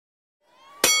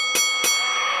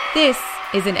This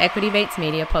is an Equity Mates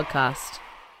Media podcast.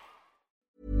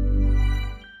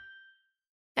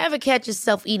 Ever catch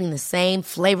yourself eating the same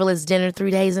flavorless dinner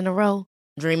 3 days in a row?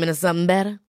 Dreaming of something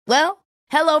better? Well,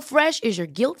 HelloFresh is your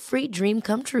guilt-free dream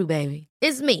come true, baby.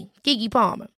 It's me, Keke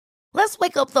Palmer. Let's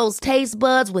wake up those taste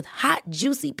buds with hot,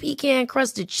 juicy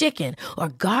pecan-crusted chicken or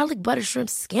garlic butter shrimp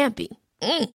scampi.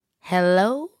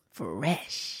 Hello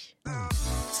Fresh.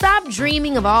 Stop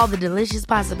dreaming of all the delicious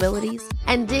possibilities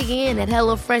and dig in at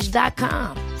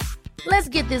HelloFresh.com. Let's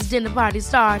get this dinner party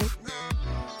started.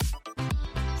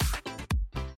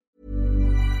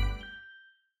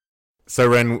 So,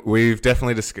 Ren, we've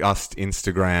definitely discussed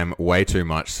Instagram way too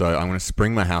much, so I'm going to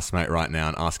spring my housemate right now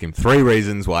and ask him 3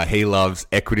 reasons why he loves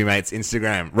Equity Mates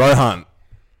Instagram. Rohan.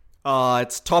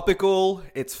 It's topical,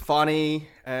 it's funny,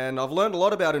 and I've learned a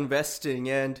lot about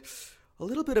investing and a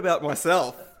little bit about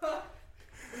myself.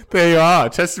 There you are,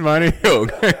 testimonial.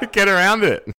 Get around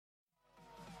it.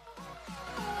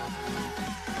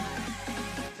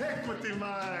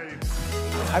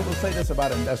 I will say this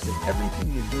about investing.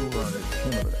 Everything you do learn is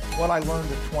cumulative. What I learned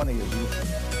at 20 is useful.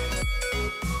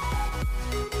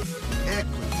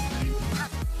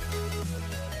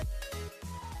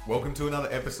 Welcome to another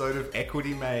episode of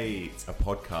Equity Mates, a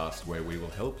podcast where we will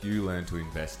help you learn to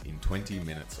invest in 20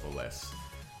 minutes or less.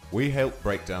 We help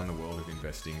break down the world of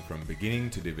investing from beginning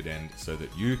to dividend so that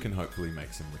you can hopefully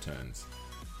make some returns.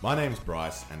 My name's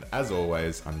Bryce, and as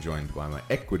always, I'm joined by my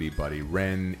equity buddy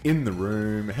Ren in the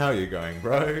room. How are you going,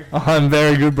 bro? I'm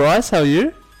very good, Bryce. How are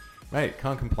you? Mate,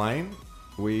 can't complain.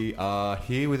 We are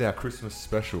here with our Christmas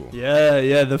special.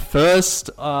 Yeah, the first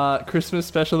Christmas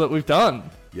special that we've done.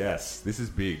 Yes, this is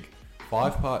big.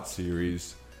 5-part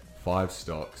series, 5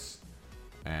 stocks,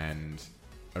 and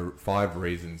 5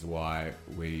 reasons why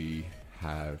we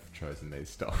have chosen these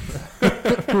stocks.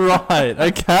 Right,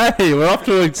 okay. We're off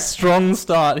to a strong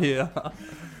start here.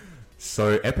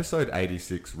 So, episode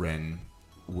 86, Ren,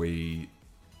 we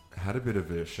had a bit of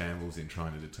a shambles in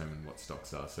trying to determine what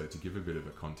stocks are. So, to give a bit of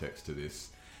a context to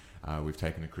this, we've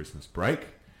taken a Christmas break,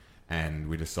 and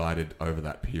we decided over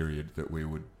that period that we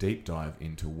would deep dive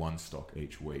into one stock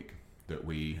each week that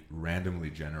we randomly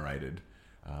generated.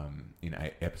 In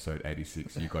episode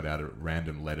 86, you got out a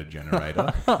random letter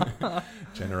generator,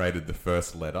 generated the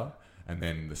first letter and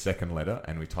then the second letter,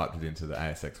 and we typed it into the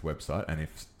ASX website. And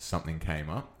if something came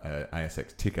up,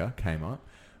 ASX ticker came up,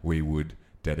 we would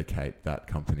dedicate that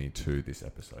company to this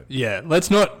episode. Yeah,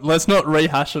 let's not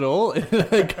rehash it all.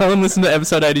 Go and listen to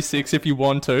episode 86 if you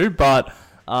want to. But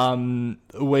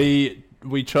we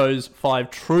chose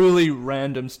 5 truly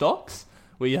random stocks.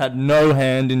 We had no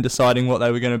hand in deciding what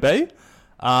they were going to be.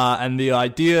 And the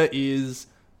idea is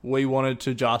we wanted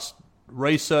to just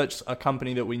research a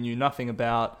company that we knew nothing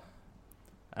about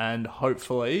and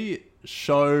hopefully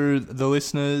show the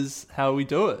listeners how we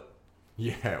do it.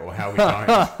 Yeah, or how we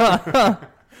don't.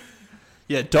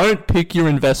 Yeah, don't pick your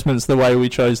investments the way we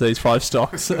chose these 5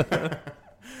 stocks.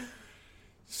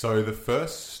 So the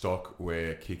first stock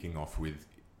we're kicking off with,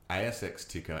 ASX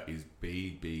ticker is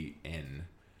BBN,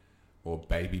 or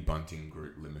Baby Bunting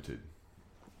Group Limited.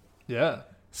 Yeah.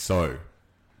 So,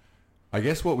 I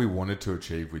guess what we wanted to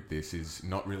achieve with this is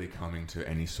not really coming to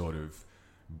any sort of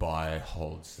buy,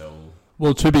 hold, sell.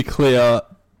 Well, to be clear,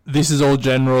 this is all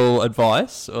general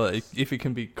advice, or if it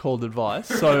can be called advice.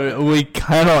 So we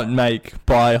cannot make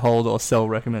buy, hold, or sell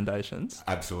recommendations.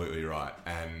 Absolutely right.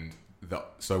 And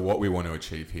so what we want to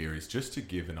achieve here is just to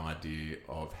give an idea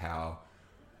of how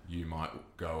you might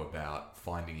go about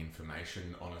finding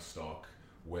information on a stock,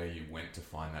 where you went to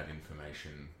find that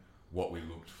information, what we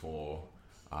looked for,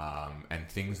 and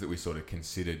things that we sort of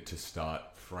considered to start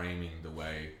framing the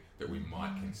way that we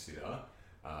might consider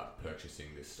purchasing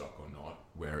this stock or not,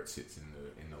 where it sits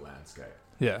in the landscape.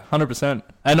 Yeah, 100%.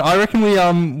 And I reckon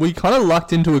we kind of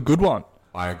lucked into a good one.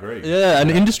 I agree. Yeah, an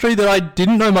industry that I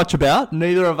didn't know much about.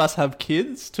 Neither of us have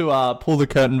kids to pull the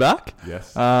curtain back.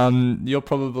 Yes. You're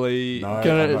probably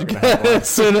gonna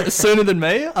sooner than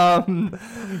me.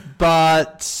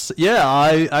 But yeah,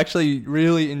 I actually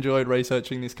really enjoyed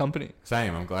researching this company.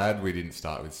 Same. I'm glad we didn't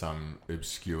start with some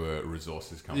obscure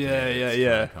resources company.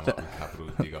 Yeah. Come up with capital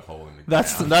to dig a hole in the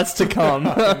ground. That's to come.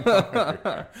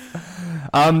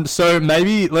 So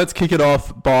maybe let's kick it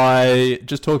off by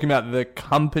just talking about the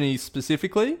company specifically.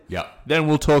 Yeah. Then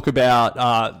we'll talk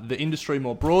about the industry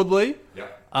more broadly. Yeah.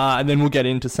 And then we'll get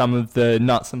into some of the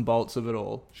nuts and bolts of it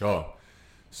all. Sure.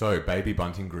 So, Baby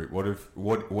Bunting Group, what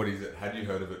is it? Had you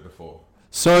heard of it before?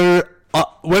 So,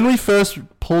 when we first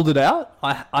pulled it out,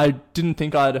 I didn't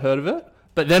think I had heard of it.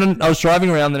 But then I was driving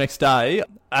around the next day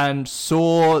and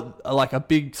saw like a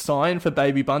big sign for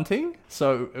Baby Bunting.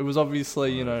 So, it was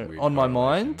obviously, on my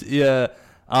mind. Yeah.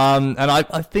 And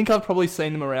I think I've probably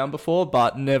seen them around before,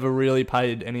 but never really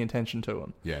paid any attention to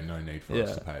them. Yeah, no need for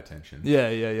us to pay attention. Yeah.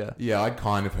 Yeah, I'd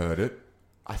kind of heard it.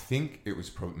 I think it was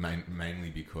mainly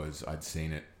because I'd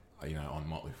seen it, on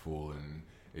Motley Fool, and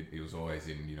it was always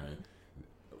in,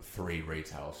 3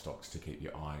 retail stocks to keep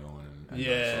your eye on, and those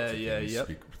sorts of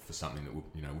things for something that we'll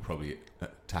probably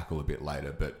tackle a bit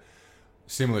later. But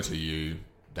similar to you,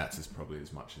 that's probably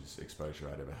as much as exposure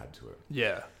I'd ever had to it.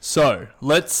 Yeah. So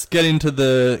let's get into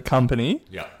the company.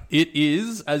 Yeah. It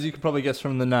is, as you can probably guess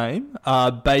from the name,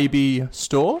 Baby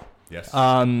Store. Yes.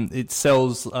 It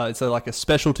sells. It's like a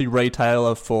specialty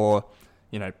retailer for,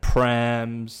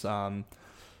 prams.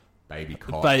 Baby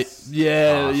cots.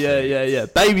 Yeah.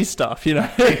 Baby stuff,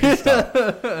 Baby stuff.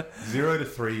 0 to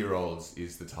 3-year-olds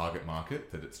is the target market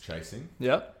that it's chasing.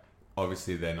 Yep.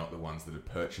 Obviously, they're not the ones that are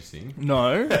purchasing.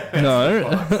 No. Their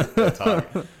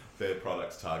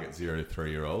products target 0 to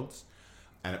 3-year-olds,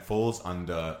 and it falls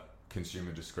under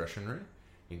consumer discretionary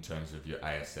in terms of your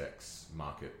ASX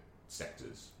market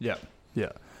sectors. Yeah.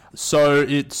 So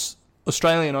it's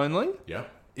Australian only. Yeah.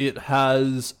 It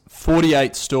has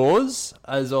 48 stores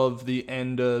as of the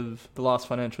end of the last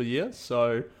financial year.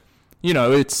 So,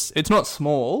 it's not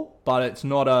small, but it's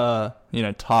not a,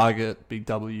 Target, Big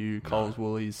W, Coles,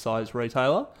 Woolies size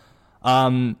retailer.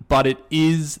 But it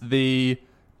is the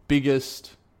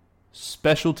biggest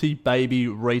specialty baby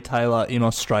retailer in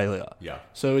Australia. Yeah.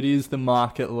 So it is the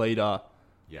market leader,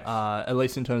 Yes. at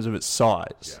least in terms of its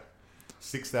size. Yeah.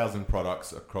 6,000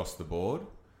 products across the board,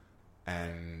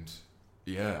 and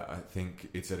I think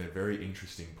it's at a very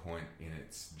interesting point in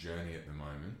its journey at the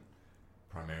moment,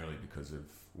 primarily because of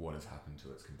what has happened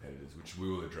to its competitors, which we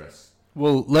will address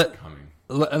coming.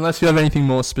 Unless you have anything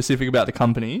more specific about the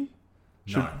company.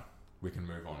 No, we can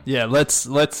move on. Yeah, let's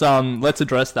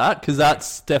address that, because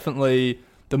that's definitely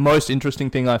the most interesting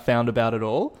thing I found about it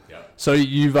all. Yeah. So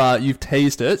you've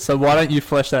teased it. So why don't you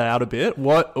flesh that out a bit?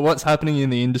 What's happening in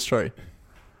the industry?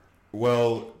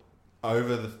 Well,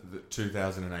 over the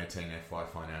 2018 FY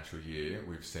financial year,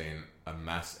 we've seen a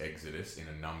mass exodus in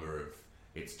a number of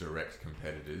its direct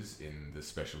competitors in the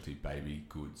specialty baby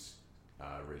goods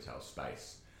retail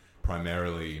space.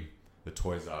 Primarily the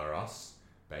Toys R Us,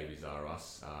 Babies R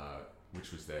Us,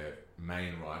 which was their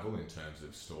main rival in terms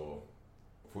of store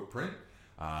footprint.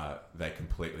 They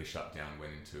completely shut down,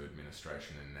 went into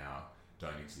administration, and now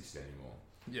don't exist anymore.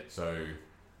 Yeah. So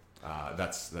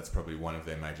that's probably one of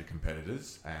their major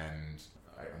competitors, and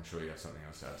I'm sure you have something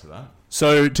else to add to that.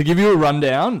 So to give you a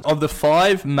rundown of the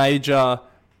 5 major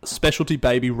specialty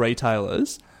baby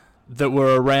retailers that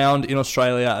were around in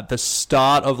Australia at the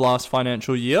start of last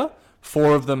financial year,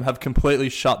 4 of them have completely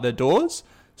shut their doors.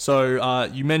 So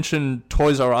you mentioned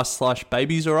Toys R Us /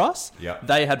 Babies R Us. Yeah.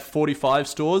 They had 45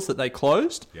 stores that they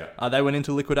closed. Yeah. They went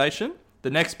into liquidation.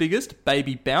 The next biggest,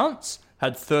 Baby Bounce,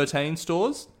 had 13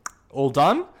 stores, all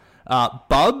done.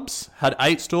 Bubs had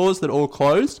 8 stores that all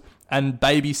closed, and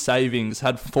Baby Savings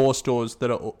had 4 stores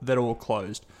that are all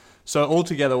closed. So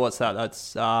altogether, what's that?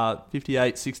 That's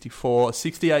 58, 64,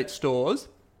 68 stores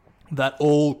that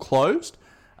all closed.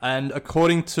 And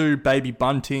according to Baby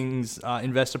Bunting's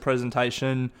investor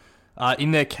presentation,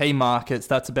 in their key markets,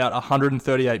 that's about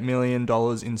 $138 million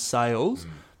in sales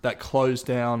that closed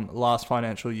down last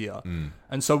financial year.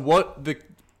 And so what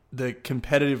the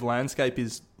competitive landscape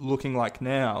is looking like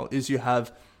now is you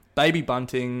have Baby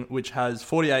Bunting, which has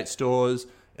 48 stores,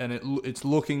 and it's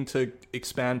looking to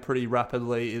expand pretty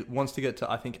rapidly. It wants to get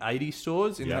to, I think, 80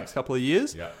 stores in the next couple of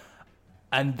years. Yeah.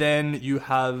 And then you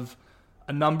have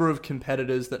a number of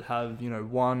competitors that have,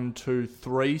 1, 2,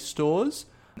 3 stores.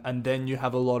 And then you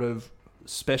have a lot of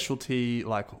specialty,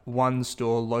 like one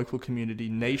store, local community,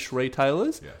 niche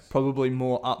retailers, probably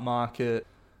more upmarket,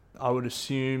 I would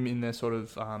assume, in their sort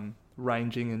of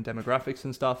ranging and demographics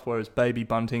and stuff, whereas Baby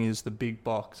Bunting is the big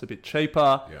box, a bit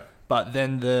cheaper. Yeah. But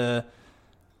then the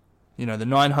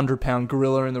 900-pound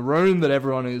gorilla in the room that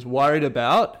everyone is worried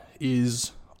about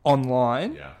is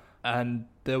online. Yeah. And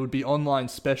there would be online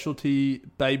specialty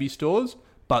baby stores,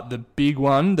 but the big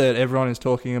one that everyone is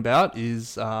talking about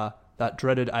is that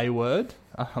dreaded A word,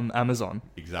 Amazon.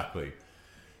 Exactly.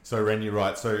 So, Ren, you're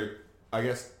right. So, I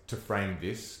guess to frame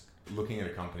this, looking at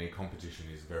a company, competition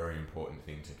is a very important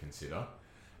thing to consider,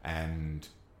 and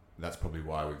that's probably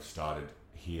why we've started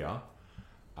here.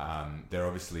 They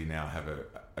obviously now have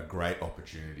a great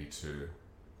opportunity to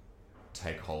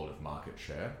take hold of market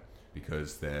share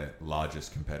because their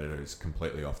largest competitor is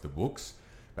completely off the books.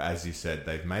 But as you said,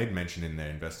 they've made mention in their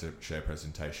investor share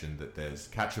presentation that there's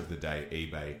Catch of the Day,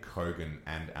 eBay, Kogan,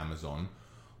 and Amazon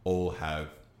all have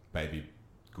baby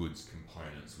goods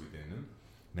components within them.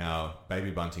 Now,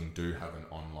 Baby Bunting do have an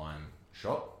online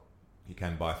shop, you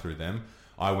can buy through them.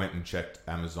 I went and checked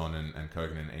Amazon and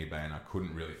Kogan and eBay, and I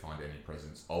couldn't really find any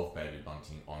presence of Baby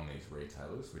Bunting on these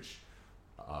retailers, which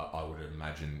I would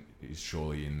imagine is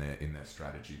surely in their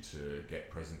strategy to get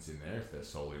presence in there if they're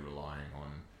solely relying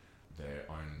on their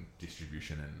own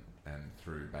distribution and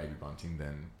through Baby Bunting,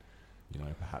 then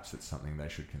perhaps it's something they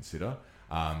should consider.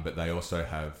 But they also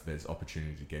there's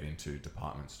opportunity to get into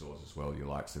department stores as well, your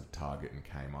likes of Target and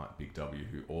Kmart, Big W,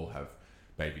 who all have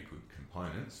baby good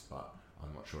components, but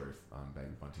I'm not sure if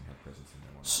Baby Bunting had presence in them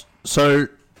or not. So,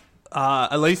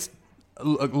 at least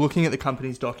looking at the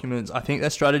company's documents, I think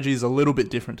their strategy is a little bit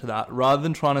different to that. Rather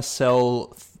than trying to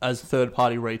sell as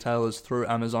third-party retailers through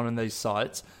Amazon and these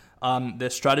sites, their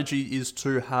strategy is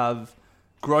to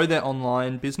grow their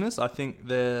online business. I think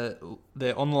their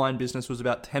online business was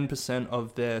about 10%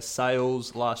 of their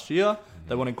sales last year. Mm-hmm.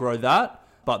 They want to grow that,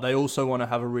 but they also want to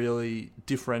have a really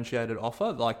differentiated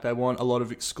offer. Like they want a lot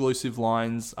of exclusive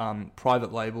lines,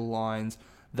 private label lines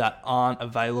that aren't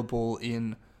available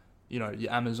in your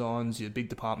Amazons, your big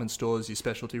department stores, your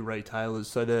specialty retailers.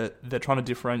 So they're trying to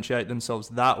differentiate themselves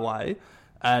that way,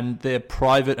 and their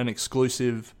private and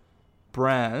exclusive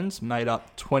brands made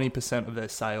up 20% of their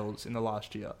sales in the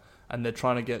last year, and they're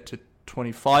trying to get to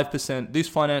 25% this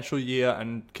financial year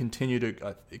and continue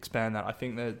to expand that. I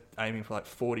think they're aiming for like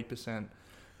 40%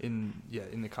 in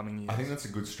the coming years. I think that's a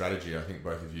good strategy. I think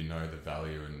both of you know the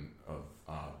value of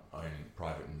owning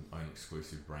private and own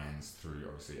exclusive brands through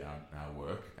obviously our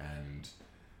work, and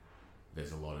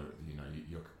there's a lot of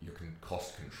your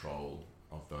cost control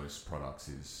of those products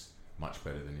is much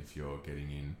better than if you're getting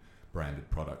in branded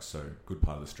products. So good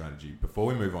part of the strategy. Before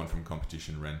we move on from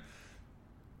competition, Ren,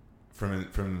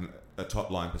 from a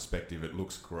top line perspective, it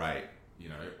looks great.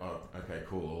 Okay,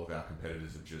 cool. All of our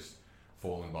competitors have just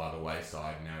fallen by the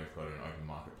wayside. Now we've got an open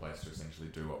marketplace to essentially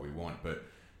do what we want. But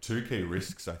two key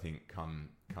risks I think come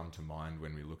to mind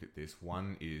when we look at this.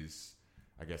 One is,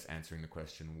 I guess, answering the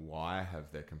question, why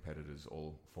have their competitors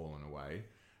all fallen away?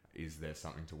 Is there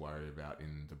something to worry about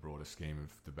in the broader scheme of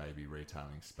the baby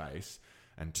retailing space?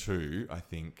 And two, I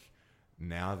think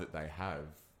now that they have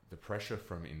the pressure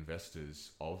from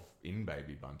investors in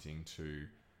Baby Bunting to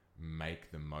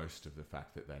make the most of the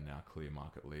fact that they're now clear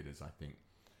market leaders, I think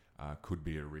could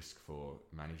be a risk for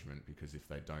management, because if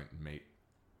they don't meet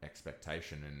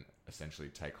expectation and essentially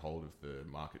take hold of the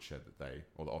market share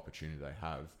or the opportunity they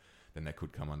have, then they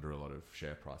could come under a lot of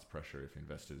share price pressure if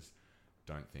investors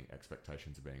don't think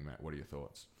expectations are being met. What are your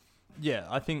thoughts? Yeah,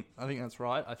 I think that's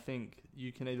right. I think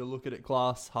you can either look at it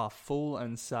glass half full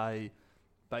and say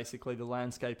basically the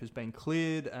landscape has been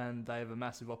cleared and they have a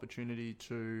massive opportunity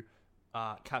to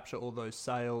capture all those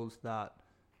sales that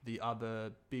the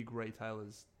other big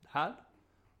retailers had,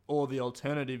 or the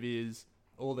alternative is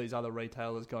all these other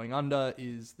retailers going under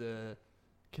is the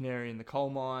canary in the coal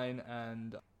mine,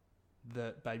 and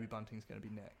that Baby Bunting's going to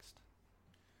be next.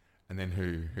 And then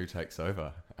who takes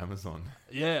over? Amazon?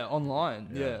 Yeah, online.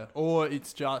 Yeah. Or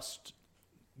it's just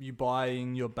you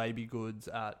buying your baby goods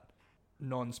at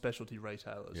non-specialty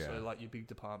retailers. Yeah. So like your big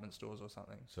department stores or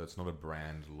something. So it's not a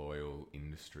brand loyal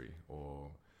industry,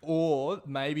 or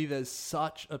maybe there's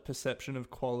such a perception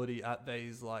of quality at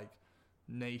these like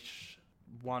niche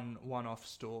one-off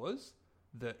stores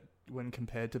that when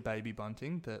compared to Baby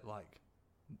Bunting, that like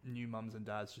new mums and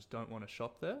dads just don't want to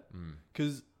shop there.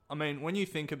 Because I mean, when you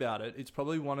think about it, it's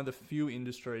probably one of the few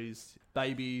industries,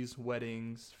 babies,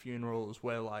 weddings, funerals,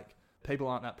 where like people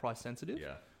aren't that price sensitive.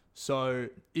 Yeah. So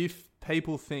if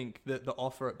people think that the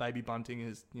offer at Baby Bunting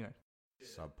is,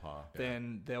 subpar,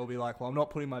 then they'll be like, well, I'm not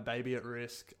putting my baby at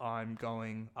risk. I'm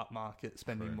going upmarket,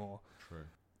 spending more. True.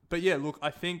 But yeah, look,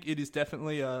 I think it is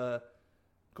definitely a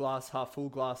glass half full,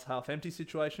 glass half empty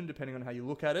situation, depending on how you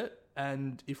look at it.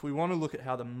 And if we want to look at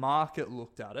how the market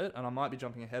looked at it, and I might be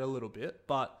jumping ahead a little bit,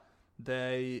 but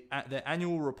their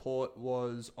annual report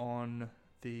was on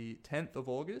the 10th of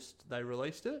August. They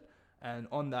released it, and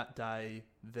on that day,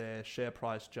 their share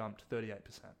price jumped 38%.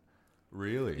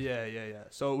 Really? Yeah.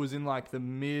 So it was in like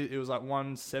it was like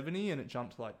 170, and it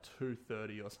jumped to like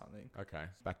 230 or something. Okay,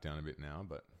 it's back down a bit now,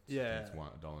 but yeah, it's $1.98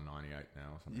 now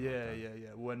or something.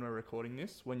 Yeah. When we're recording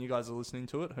this, when you guys are listening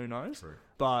to it, who knows? True.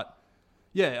 But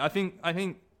yeah, I think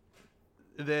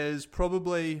there's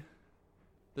probably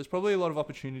a lot of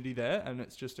opportunity there, and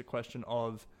it's just a question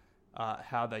of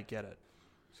how they get it.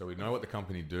 So we know what the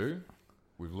company do.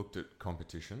 We've looked at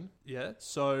competition. Yeah.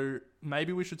 So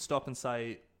maybe we should stop and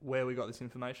say where we got this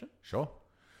information. Sure.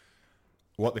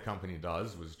 What the company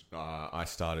does was I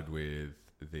started with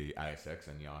the ASX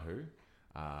and Yahoo,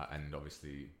 and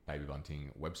obviously Baby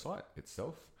Bunting website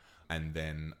itself. And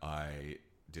then I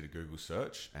did a Google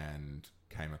search and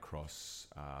came across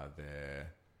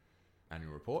their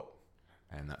annual report,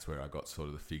 and that's where I got sort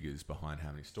of the figures behind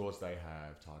how many stores they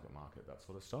have, target market, that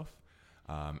sort of stuff.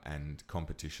 And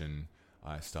competition,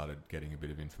 I started getting a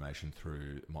bit of information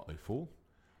through Motley Fool.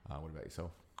 What about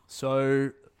yourself?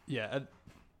 So, yeah,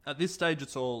 at this stage,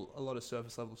 it's all a lot of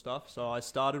surface level stuff. So I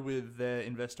started with their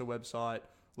investor website,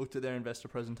 looked at their investor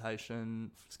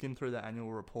presentation, skimmed through their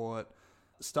annual report,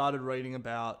 started reading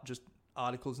about just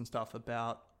articles and stuff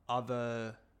about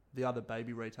the other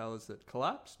baby retailers that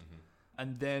collapsed. Mm-hmm.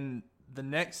 And then the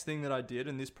next thing that I did,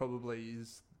 and this probably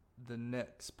is the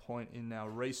next point in our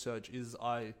research, is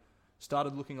I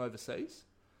started looking overseas,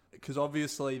 because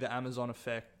obviously the Amazon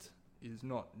effect is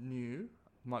not new.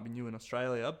 It might be new in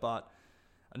Australia, but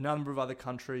a number of other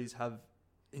countries have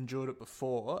endured it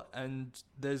before. And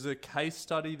there's a case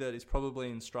study that is probably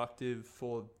instructive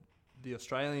for the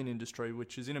Australian industry,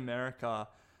 which is in America.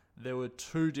 There were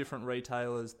two different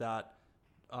retailers that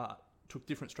took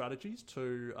different strategies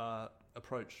to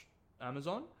approach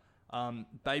Amazon.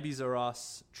 Babies R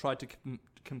Us tried to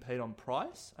compete on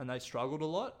price, and they struggled a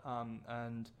lot.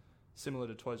 And similar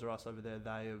to Toys R Us over there,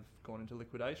 they have gone into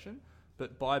liquidation.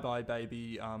 But Bye Bye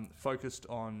Baby focused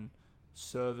on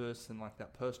service and like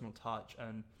that personal touch,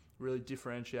 and really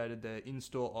differentiated their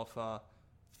in-store offer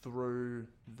through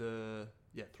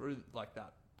like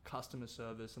that customer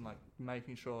service and like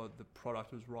making sure the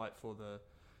product was right for the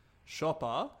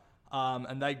shopper.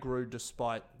 And they grew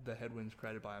despite the headwinds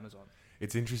created by Amazon.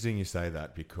 It's interesting you say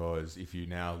that, because if you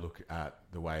now look at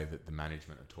the way that the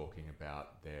management are talking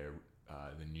about their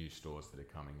the new stores that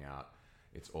are coming out,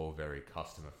 it's all very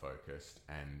customer focused.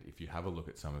 And if you have a look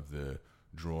at some of the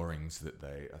drawings that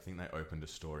I think they opened a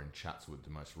store in Chatswood, the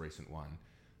most recent one.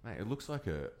 Mate, it looks like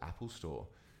a Apple store.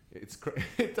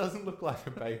 It doesn't look like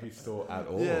a baby store at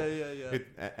all. Yeah.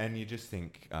 And you just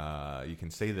think, you can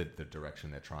see the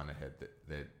direction they're trying to head, that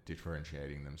they're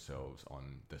differentiating themselves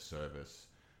on the service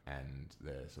and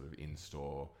their sort of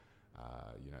in-store.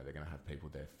 They're going to have people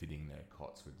there fitting their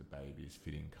cots with the babies,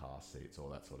 fitting car seats, all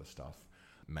that sort of stuff.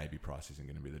 Maybe price isn't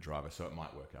going to be the driver, so it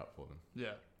might work out for them.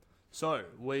 Yeah. So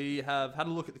we have had a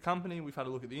look at the company. We've had a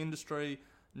look at the industry.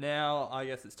 Now, I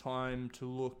guess it's time to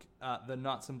look at the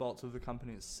nuts and bolts of the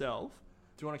company itself.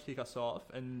 Do you want to kick us off?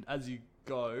 And as you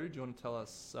go, do you want to tell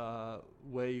us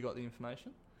where you got the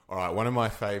information? All right. One of my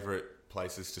favourite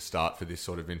places to start for this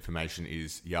sort of information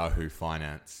is Yahoo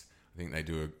Finance. I think they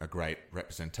do a great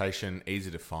representation,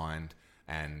 easy to find,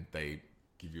 and they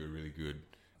give you a really good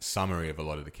summary of a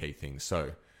lot of the key things.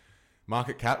 So,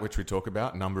 market cap, which we talk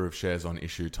about, number of shares on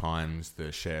issue times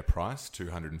the share price,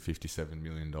 $257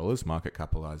 million. Market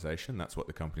capitalization, that's what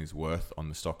the company's worth on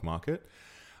the stock market.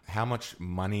 How much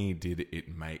money did it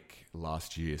make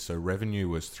last year? So revenue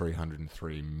was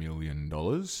 $303 million,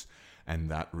 and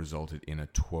that resulted in a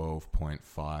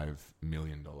 $12.5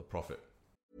 million profit.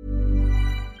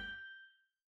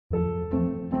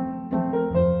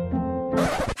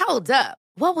 Hold up.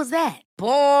 What was that?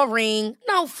 Boring.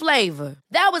 No flavor.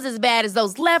 That was as bad as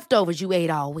those leftovers you ate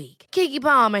all week. Keke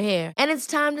Palmer here. And it's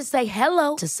time to say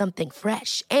hello to something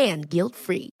fresh and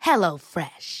guilt-free. Hello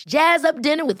Fresh. Jazz up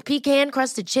dinner with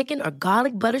pecan-crusted chicken or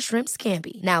garlic butter shrimp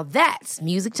scampi. Now that's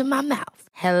music to my mouth.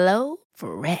 Hello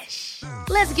Fresh.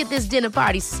 Let's get this dinner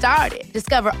party started.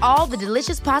 Discover all the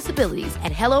delicious possibilities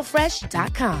at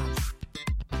HelloFresh.com.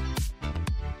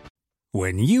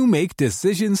 When you make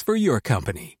decisions for your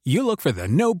company, you look for the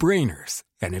no-brainers.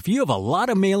 And if you have a lot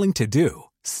of mailing to do,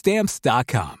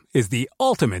 Stamps.com is the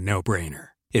ultimate no-brainer.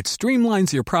 It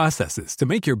streamlines your processes to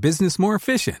make your business more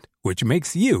efficient, which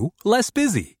makes you less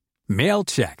busy. Mail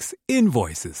checks,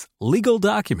 invoices, legal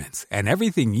documents, and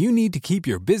everything you need to keep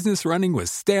your business running with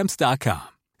Stamps.com.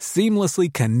 Seamlessly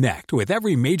connect with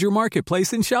every major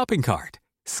marketplace and shopping cart.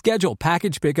 Schedule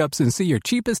package pickups and see your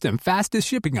cheapest and fastest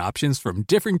shipping options from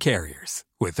different carriers,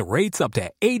 with rates up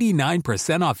to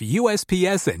 89% off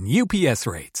USPS and UPS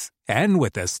rates. And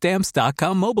with the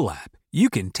Stamps.com mobile app,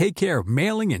 you can take care of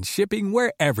mailing and shipping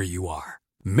wherever you are.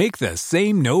 Make the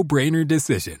same no-brainer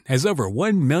decision as over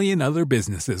 1 million other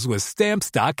businesses with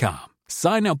Stamps.com.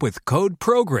 Sign up with code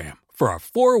PROGRAM for a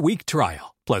 4-week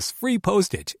trial, plus free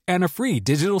postage and a free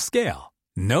digital scale.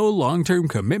 No long-term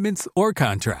commitments or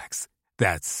contracts.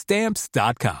 That's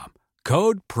Stamps.com.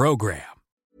 Code PROGRAM.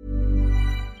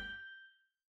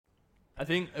 I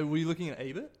think, are we looking at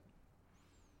EBIT?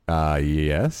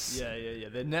 Yes. Yeah.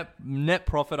 Their net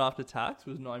profit after tax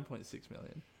was $9.6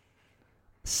 million.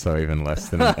 So even less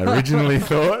than originally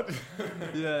thought.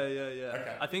 Yeah.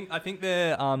 Okay. I think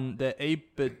their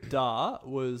EBITDA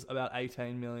was about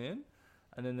 $18 million,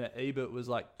 and then their EBIT was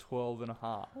like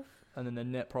 12.5, and then their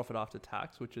net profit after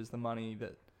tax, which is the money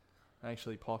that they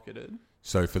actually pocketed.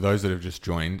 So for those that have just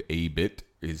joined, EBIT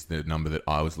is the number that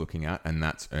I was looking at, and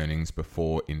that's earnings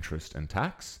before interest and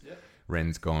tax. Yep.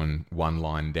 Ren's gone one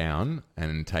line down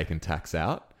and taken tax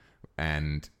out,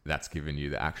 and that's given you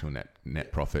the actual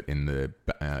net profit in the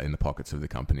pockets of the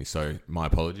company. So my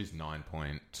apologies,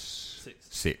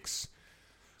 9.6.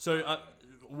 So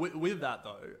with that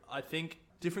though, I think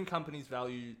different companies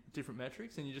value different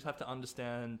metrics, and you just have to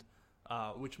understand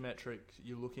which metric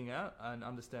you're looking at and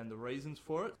understand the reasons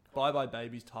for it. buybuy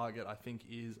BABY's target, I think,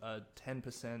 is a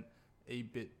 10%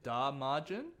 EBITDA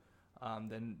margin.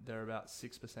 Then they're about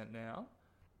 6% now.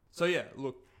 So yeah,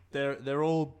 look,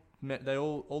 all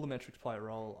the metrics play a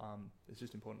role. It's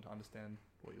just important to understand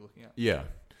what you're looking at. Yeah.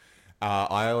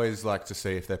 I always like to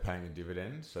see if they're paying a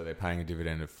dividend. So they're paying a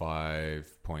dividend of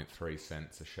 5.3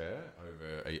 cents a share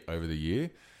over the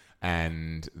year.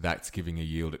 And that's giving a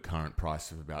yield at current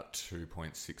price of about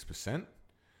 2.6%.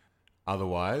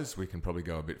 Otherwise, we can probably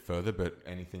go a bit further, but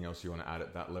anything else you want to add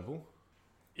at that level?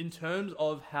 In terms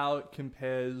of how it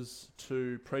compares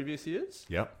to previous years,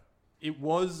 Yep. it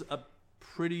was a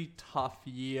pretty tough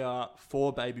year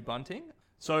for Baby Bunting.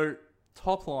 So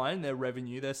top line, their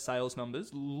revenue, their sales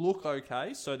numbers look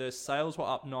okay. So their sales were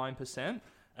up 9%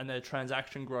 and their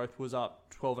transaction growth was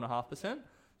up 12.5%.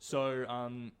 So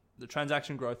the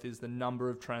transaction growth is the number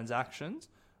of transactions,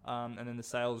 and then the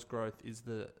sales growth is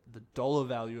the dollar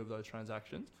value of those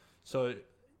transactions. So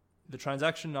the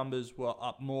transaction numbers were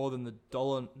up more than the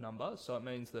dollar number, so it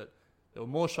means that there were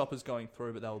more shoppers going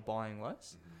through, but they were buying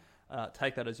less.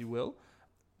 Take that as you will.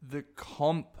 The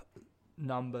comp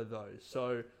number, though,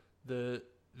 so the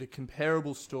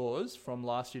comparable stores from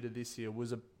last year to this year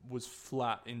was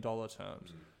flat in dollar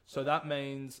terms. So that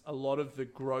means a lot of the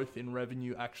growth in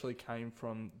revenue actually came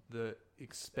from the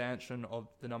expansion of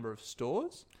the number of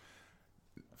stores.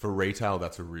 For retail,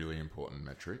 that's a really important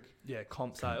metric. Yeah,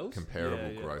 comp sales.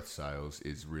 Comparable growth sales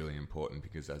is really important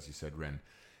because, as you said, Ren,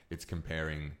 it's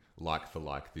comparing like for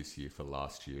like this year for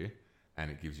last year, and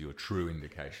it gives you a true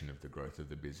indication of the growth of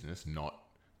the business, not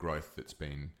growth that's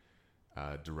been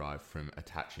derived from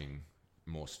attaching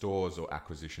more stores or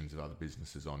acquisitions of other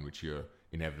businesses on which you're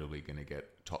inevitably going to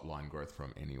get top line growth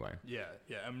from anyway. Yeah.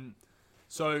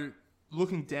 So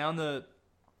looking down the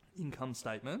income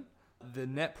statement, the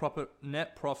net profit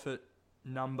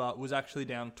number was actually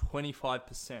down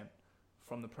 25%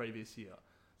 from the previous year.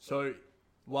 So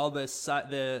while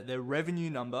their revenue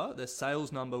number, their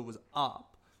sales number was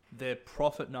up, their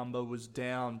profit number was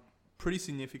down pretty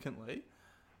significantly.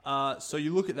 So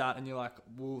you look at that and you're like,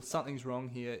 well, something's wrong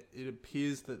here. It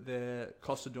appears that their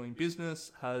cost of doing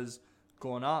business has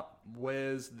gone up.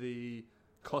 Where's the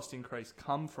cost increase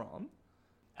come from?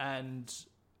 And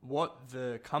what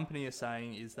the company is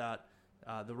saying is that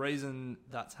the reason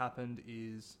that's happened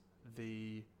is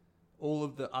all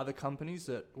of the other companies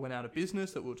that went out of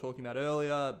business that we were talking about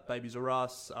earlier, Babies R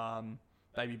Us,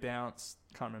 Baby Bounce,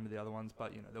 can't remember the other ones,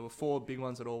 but there were 4 big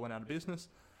ones that all went out of business.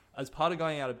 As part of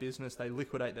going out of business, they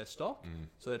liquidate their stock.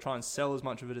 So they try and sell as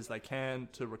much of it as they can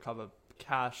to recover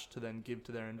cash to then give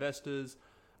to their investors.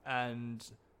 And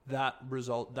that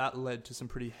led to some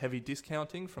pretty heavy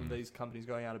discounting from these companies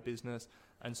going out of business.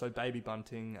 And so Baby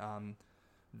Bunting,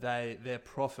 their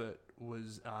profit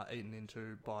was eaten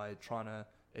into by trying to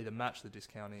either match the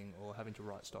discounting or having to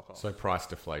write stock off. So price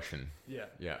deflation.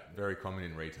 Yeah. Very common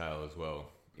in retail as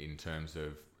well, in terms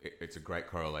of it's a great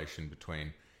correlation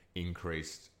between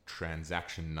increased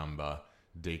transaction number,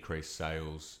 decreased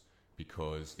sales,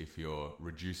 because if you're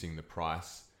reducing the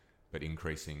price but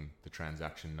increasing the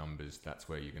transaction numbers, that's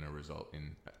where you're going to result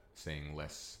in seeing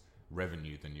less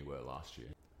revenue than you were last year.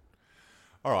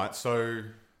 All right, so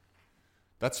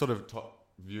that's sort of top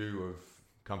view of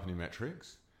company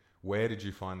metrics. Where did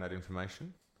you find that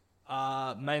information?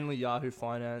 Mainly Yahoo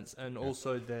Finance and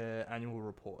also their annual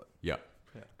report. Yeah.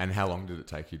 And how long did it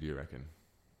take you, do you reckon?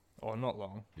 Oh, not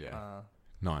long. Yeah.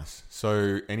 Nice.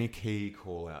 So any key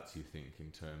call-outs you think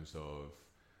in terms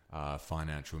of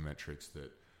financial metrics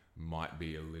that might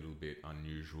be a little bit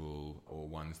unusual, or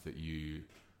ones that you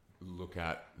look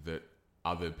at that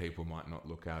other people might not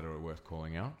look at or are worth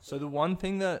calling out? So the one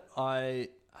thing that I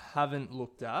haven't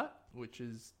looked at, which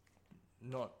is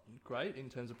not great in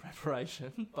terms of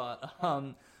preparation, but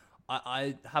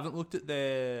I haven't looked at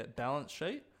their balance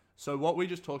sheet. So what we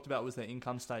just talked about was their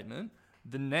income statement.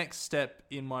 The next step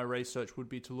in my research would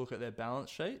be to look at their balance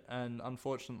sheet, and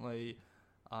unfortunately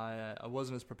I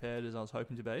wasn't as prepared as I was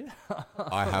hoping to be.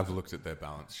 I have looked at their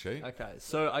balance sheet. Okay,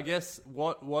 so I guess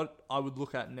what I would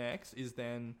look at next is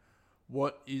then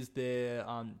what is their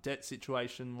debt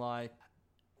situation like.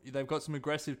 They've got some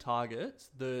aggressive targets.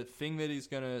 The thing that is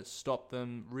going to stop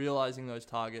them realizing those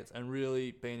targets and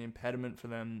really be an impediment for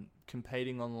them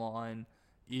competing online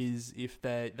is if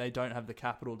they don't have the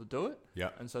capital to do it. Yeah.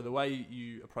 And so the way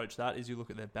you approach that is you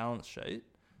look at their balance sheet,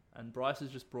 and Bryce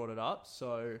has just brought it up.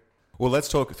 So, Well, let's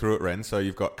talk through it, Ren. So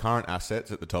you've got current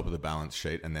assets at the top of the balance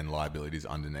sheet and then liabilities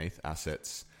underneath.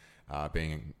 Assets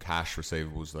being cash,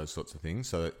 receivables, those sorts of things.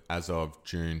 So as of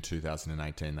June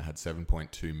 2018, they had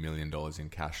 $7.2 million in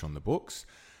cash on the books.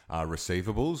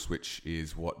 Receivables, which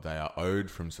is what they are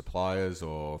owed from suppliers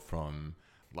or from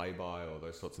lay-by or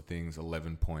those sorts of things,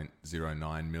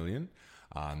 11.09 million.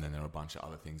 And then there are a bunch of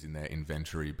other things in there,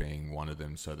 inventory being one of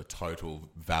them. So the total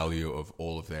value of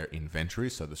all of their inventory,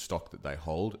 so the stock that they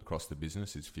hold across the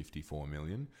business, is 54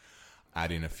 million.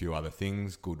 Add in a few other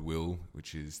things, goodwill,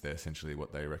 which is essentially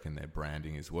what they reckon their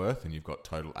branding is worth, and you've got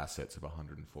total assets of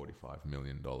 $145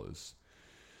 million.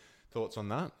 Thoughts on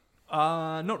that?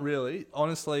 Not really.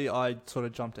 Honestly, I sort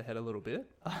of jumped ahead a little bit.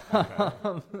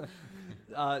 Okay.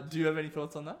 Do you have any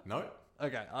thoughts on that? No?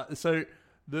 Okay. So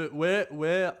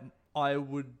where I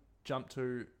would jump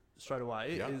to straight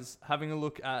away is having a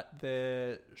look at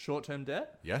their short-term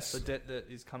debt. Yes. The debt that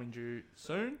is coming due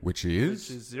soon. Which is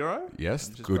zero. Yes,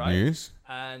 which is good great. news.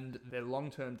 And their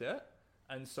long-term debt.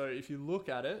 And so if you look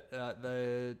at it,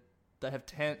 they have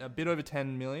a bit over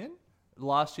 10 million.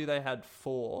 Last year they had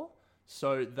 4.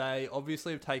 So they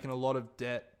obviously have taken a lot of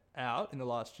debt out in the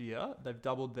last year. They've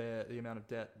doubled the amount of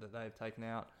debt that they've taken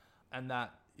out. And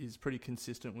that is pretty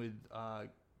consistent with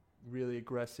really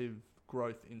aggressive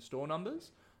growth in store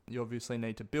numbers. You obviously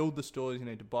need to build the stores, you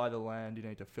need to buy the land, you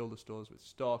need to fill the stores with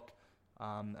stock,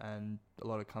 and a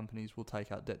lot of companies will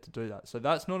take out debt to do that. So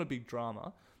that's not a big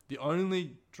drama. The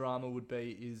only drama would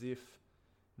be is if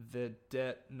the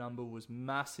debt number was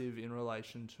massive in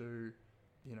relation to,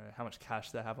 you know, how much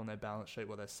cash they have on their balance sheet,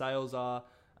 what their sales are.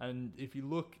 And if you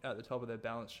look at the top of their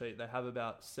balance sheet, they have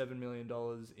about $7 million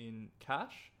in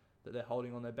cash that they're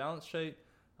holding on their balance sheet,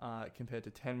 compared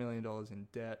to $10 million in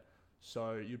debt.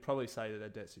 So you'd probably say that their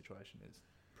debt situation is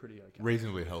pretty okay.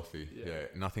 Reasonably healthy. Yeah.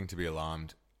 Nothing to be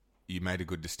alarmed. You made a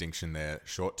good distinction there.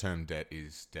 Short-term debt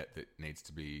is debt that needs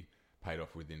to be paid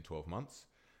off within 12 months.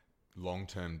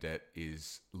 Long-term debt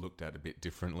is looked at a bit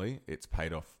differently. It's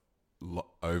paid off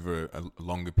over a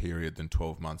longer period than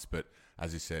 12 months. But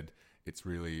as you said, it's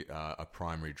really a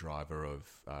primary driver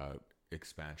of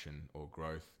expansion or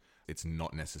growth. It's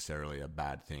not necessarily a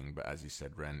bad thing, but as you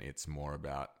said, Ren, it's more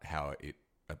about how it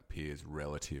appears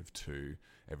relative to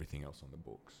everything else on the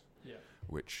books. Yeah.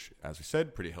 Which, as we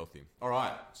said, pretty healthy. All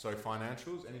right, so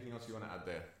financials, anything else you want to add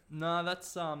there? No,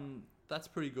 that's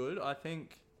pretty good. I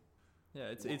think, yeah,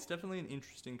 it's definitely an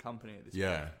interesting company at this point.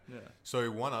 Yeah. So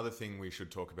one other thing we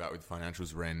should talk about with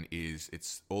financials, Ren, is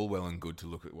it's all well and good to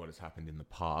look at what has happened in the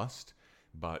past,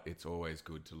 but it's always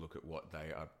good to look at what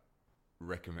they are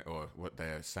what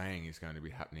they are saying is going to be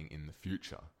happening in the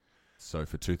future. So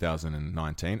for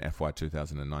 2019, FY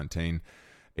 2019,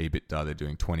 EBITDA, they're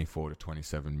doing 24 to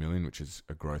 27 million, which is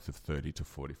a growth of 30 to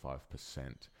 45%.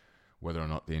 Whether or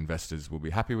not the investors will be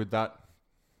happy with that,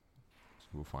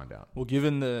 we'll find out. Well,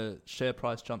 given the share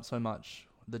price jumped so much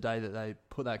the day that they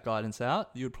put that guidance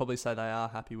out, you would probably say they are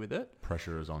happy with it.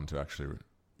 Pressure is on to actually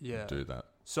do that.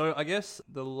 So I guess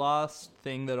the last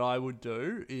thing that I would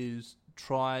do is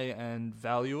try and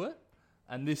value it.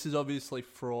 And this is obviously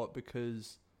fraught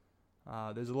because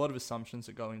there's a lot of assumptions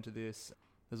that go into this.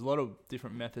 There's a lot of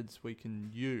different methods we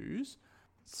can use.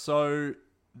 So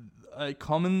a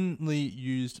commonly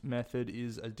used method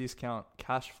is a discount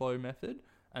cash flow method.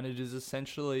 And it is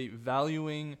essentially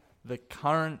valuing the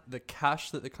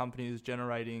cash that the company is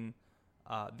generating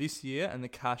this year and the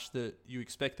cash that you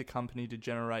expect the company to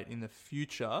generate in the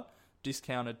future,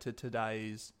 discounted to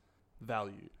today's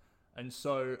value. And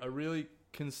so a really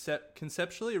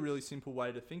conceptually, a really simple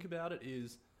way to think about it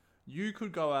is you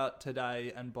could go out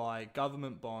today and buy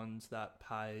government bonds that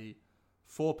pay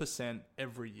 4%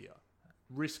 every year,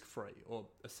 risk-free, or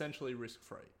essentially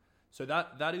risk-free. So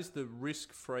that is the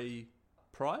risk-free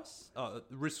price,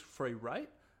 risk-free rate.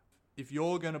 If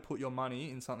you're going to put your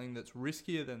money in something that's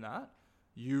riskier than that,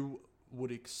 you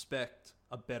would expect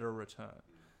a better return.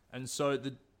 And so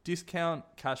the discount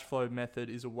cash flow method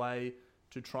is a way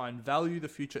to try and value the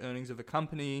future earnings of a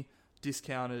company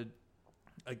discounted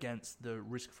against the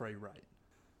risk-free rate.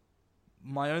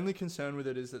 My only concern with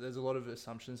it is that there's a lot of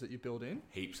assumptions that you build in.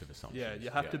 Heaps of assumptions. Yeah,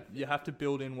 you have to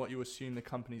build in what you assume the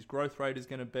company's growth rate is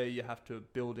going to be. You have to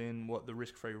build in what the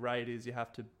risk-free rate is. You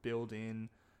have to build in,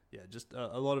 just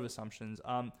a lot of assumptions.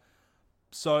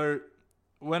 So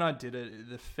when I did it,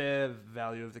 the fair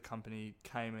value of the company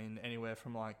came in anywhere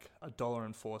from like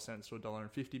 $1.04 to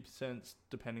 $1.50,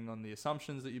 depending on the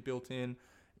assumptions that you built in.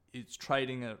 It's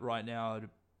trading at right now at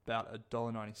about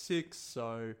 $1.96,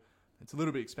 so it's a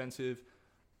little bit expensive.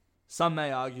 Some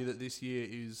may argue that this year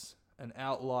is an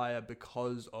outlier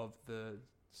because of the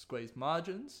squeezed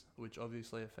margins, which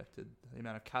obviously affected the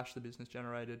amount of cash the business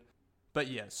generated. But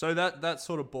yeah, so that's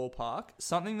sort of ballpark.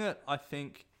 Something that I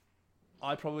think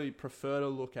I probably prefer to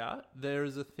look at, there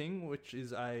is a thing which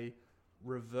is a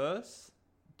reverse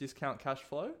discount cash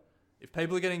flow. If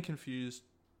people are getting confused,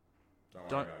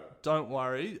 don't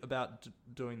worry about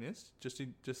doing this. Just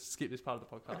skip this part of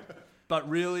the podcast. But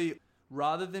really,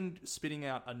 rather than spitting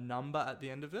out a number at the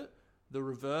end of it, the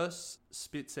reverse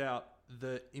spits out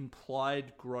the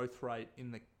implied growth rate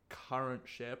in the current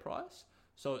share price.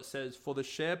 So it says for the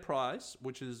share price,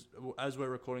 which is, as we're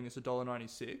recording this,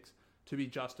 $1.96, to be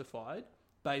justified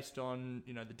based on,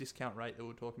 the discount rate that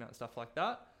we're talking about and stuff like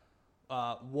that,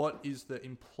 what is the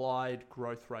implied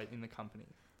growth rate in the company?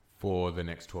 For the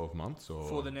next 12 months? Or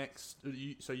For the next...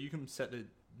 So you can set the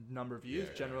number of years.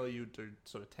 Yeah. Generally, you would do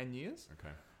sort of 10 years.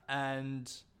 Okay. And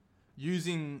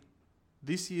using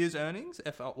this year's earnings,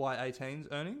 FY18's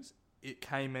earnings, it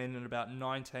came in at about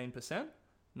 19%,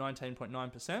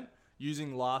 19.9%.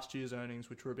 Using last year's earnings,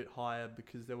 which were a bit higher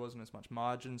because there wasn't as much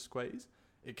margin squeeze,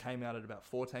 it came out at about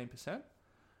 14%.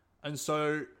 And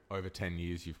so... Over 10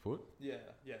 years you've put?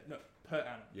 No, per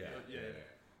annum. Yeah.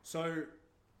 So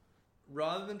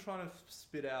rather than trying to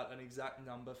spit out an exact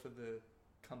number for the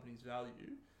company's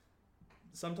value,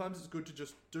 sometimes it's good to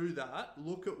just do that,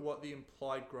 look at what the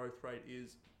implied growth rate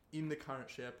is in the current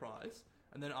share price,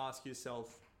 and then ask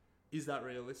yourself, is that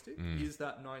realistic? Is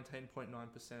that 19.9%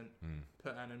 per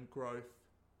annum growth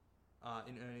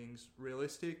in earnings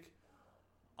realistic?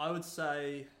 I would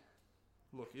say,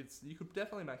 look, you could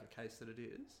definitely make a case that it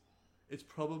is. It's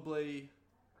probably,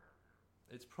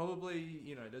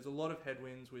 there's a lot of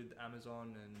headwinds with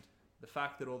Amazon, and the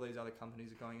fact that all these other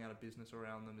companies are going out of business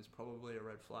around them is probably a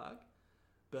red flag.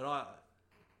 But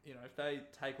if they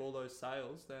take all those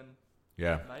sales, then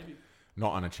maybe.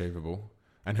 Not unachievable.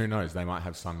 And who knows, they might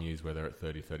have some years where they're at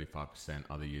 30, 35%,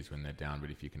 other years when they're down.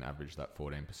 But if you can average that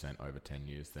 14% over 10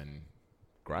 years, then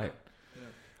great. Yeah.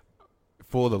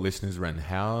 For the listeners, Ren,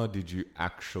 how did you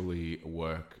actually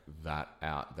work that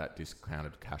out, that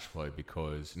discounted cash flow?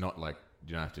 Because not like,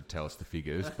 you don't have to tell us the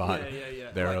figures, but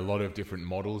there are a lot of different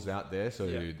models out there. So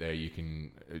there you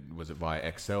can, was it via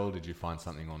Excel? Did you find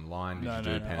something online? Did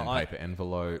you do pen and paper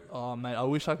envelope? Oh, mate, I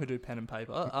wish I could do pen and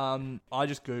paper. I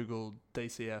just Googled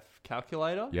DCF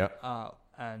calculator. Yep.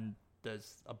 And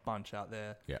there's a bunch out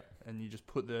there. Yeah. And you just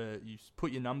put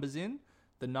your numbers in.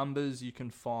 The numbers you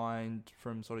can find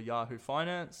from sort of Yahoo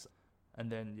Finance,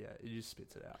 and then, it just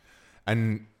spits it out.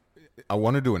 And I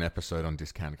want to do an episode on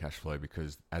discounted cash flow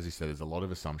because, as you said, there's a lot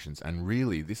of assumptions. And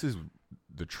really, this is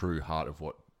the true heart of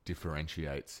what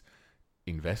differentiates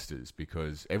investors,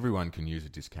 because everyone can use a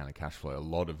discounted cash flow. A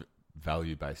lot of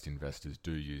value-based investors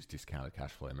do use discounted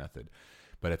cash flow method.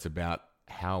 But it's about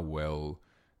how well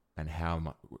and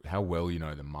how well you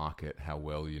know the market, how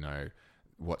well you know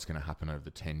what's going to happen over the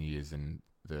 10 years, and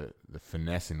the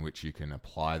finesse in which you can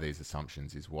apply these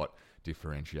assumptions is what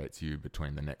differentiates you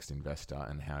between the next investor,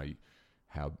 and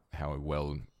how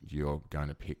well you're going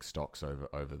to pick stocks over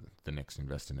the next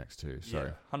investor next to.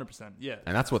 So 100%. Yeah.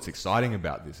 And that's what's exciting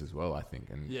about this as well, I think.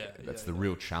 And that's the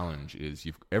real challenge is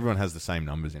everyone has the same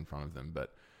numbers in front of them,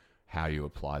 but how you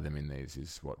apply them in these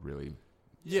is what really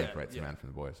separates the man from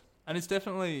the boys. And it's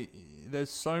definitely, there's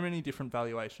so many different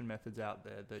valuation methods out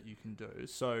there that you can do.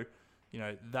 So,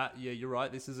 you're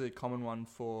right. This is a common one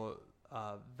for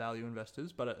value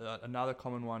investors, but another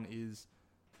common one is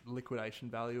liquidation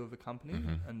value of a company.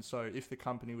 Mm-hmm. And so if the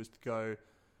company was to go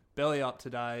belly up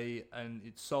today and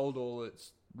it sold all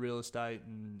its real estate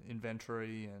and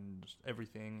inventory and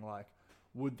everything,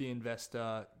 would the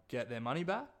investor get their money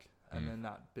back? And then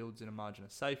that builds in a margin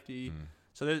of safety.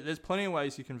 So there's plenty of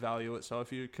ways you can value it. So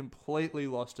if you're completely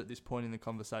lost at this point in the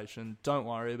conversation, don't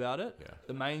worry about it. Yeah.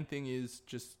 The main thing is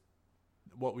just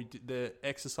what we did, the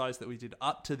exercise that we did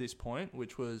up to this point,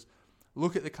 which was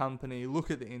look at the company, look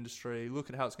at the industry, look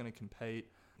at how it's going to compete,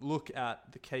 look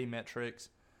at the key metrics.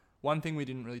 One thing we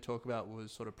didn't really talk about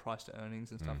was sort of price to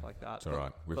earnings and stuff like that. It's all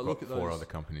right. We've got four other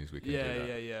companies we can do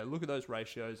that. Yeah. Look at those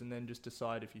ratios and then just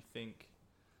decide if you think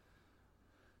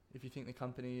the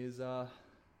company is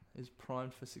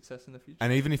primed for success in the future.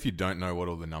 And even if you don't know what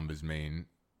all the numbers mean,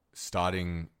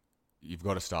 you've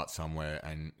got to start somewhere,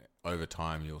 and over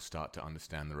time you'll start to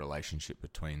understand the relationship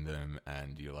between them,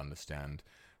 and you'll understand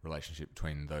relationship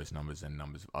between those numbers and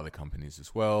numbers of other companies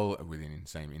as well within the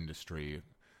same industry.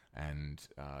 And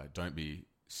don't be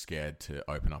scared to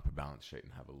open up a balance sheet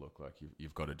and have a look. Like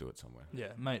you've got to do it somewhere. Yeah,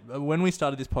 mate. When we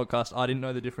started this podcast, I didn't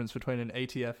know the difference between an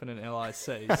ETF and an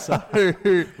LIC. So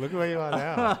Look where you are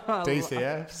now.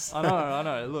 DCFs. I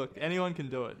know. Look, anyone can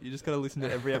do it. You just got to listen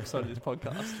to every episode of this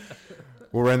podcast.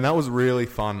 Well, Ren, that was really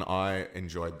fun. I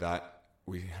enjoyed that.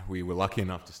 We were lucky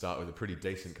enough to start with a pretty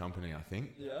decent company, I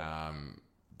think. Yeah. I'm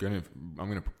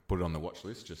gonna put it on the watch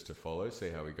list just to follow, see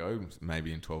how we go.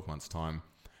 Maybe in 12 months' time,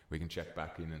 we can check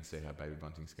back in and see how Baby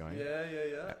Bunting's going.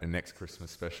 Yeah. The next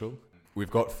Christmas special. We've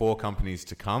got 4 companies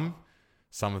to come.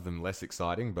 Some of them less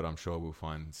exciting, but I'm sure we'll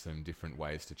find some different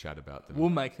ways to chat about them. We'll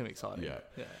make them exciting. Yeah.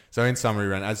 Yeah. So in summary,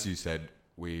 Ren, as you said,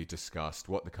 we discussed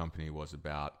what the company was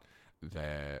about,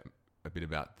 a bit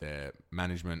about their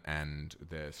management and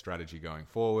their strategy going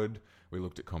forward. We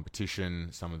looked at competition,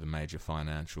 some of the major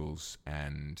financials,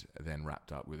 and then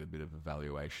wrapped up with a bit of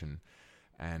evaluation.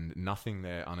 And nothing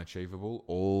there unachievable,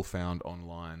 all found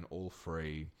online, all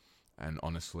free. And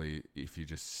honestly, if you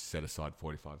just set aside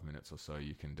 45 minutes or so,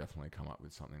 you can definitely come up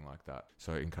with something like that.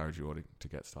 So I encourage you all to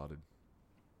get started.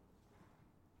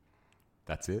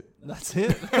 That's it? That's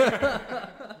it.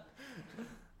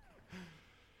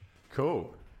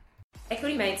 Cool.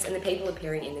 Equity Mates and the people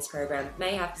appearing in this program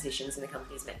may have positions in the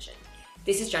companies mentioned.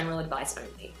 This is general advice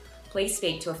only. Please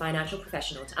speak to a financial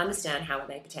professional to understand how it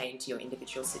may pertain to your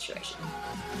individual situation.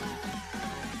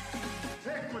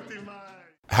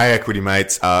 Hey, Equity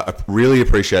Mates. I really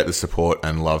appreciate the support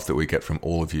and love that we get from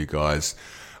all of you guys.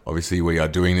 Obviously, we are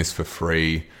doing this for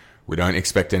free. We don't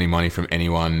expect any money from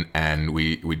anyone, and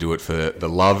we do it for the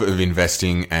love of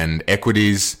investing and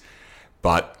equities.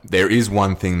 But there is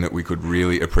one thing that we could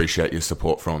really appreciate your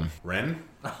support from. Ren?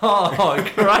 Oh,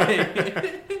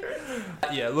 great.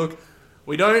 Yeah, look,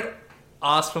 we don't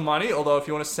ask for money, although if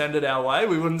you want to send it our way,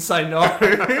 we wouldn't say no.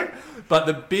 But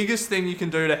the biggest thing you can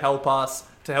do to help us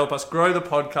grow the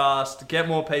podcast, to get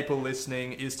more people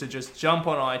listening, is to just jump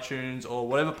on iTunes or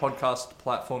whatever podcast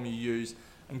platform you use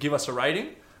and give us a rating.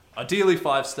 Ideally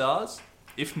 5 stars.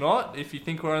 If not, if you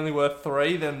think we're only worth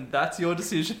 3, then that's your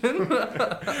decision.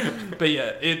 But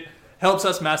yeah, it helps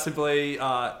us massively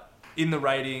in the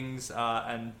ratings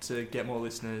and to get more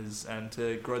listeners and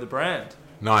to grow the brand.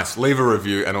 Nice. Leave a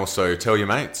review and also tell your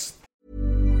mates.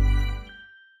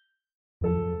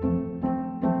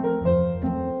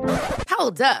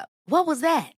 Hold up. What was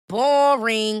that?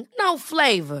 Boring. No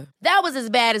flavor. That was as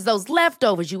bad as those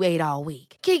leftovers you ate all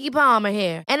week. Keke Palmer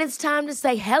here. And it's time to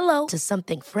say hello to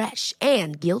something fresh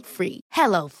and guilt-free.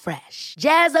 Hello Fresh.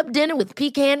 Jazz up dinner with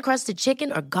pecan-crusted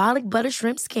chicken or garlic butter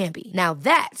shrimp scampi. Now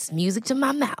that's music to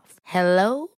my mouth.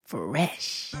 Hello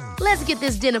Fresh. Let's get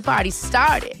this dinner party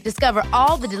started. Discover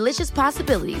all the delicious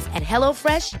possibilities at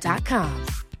HelloFresh.com.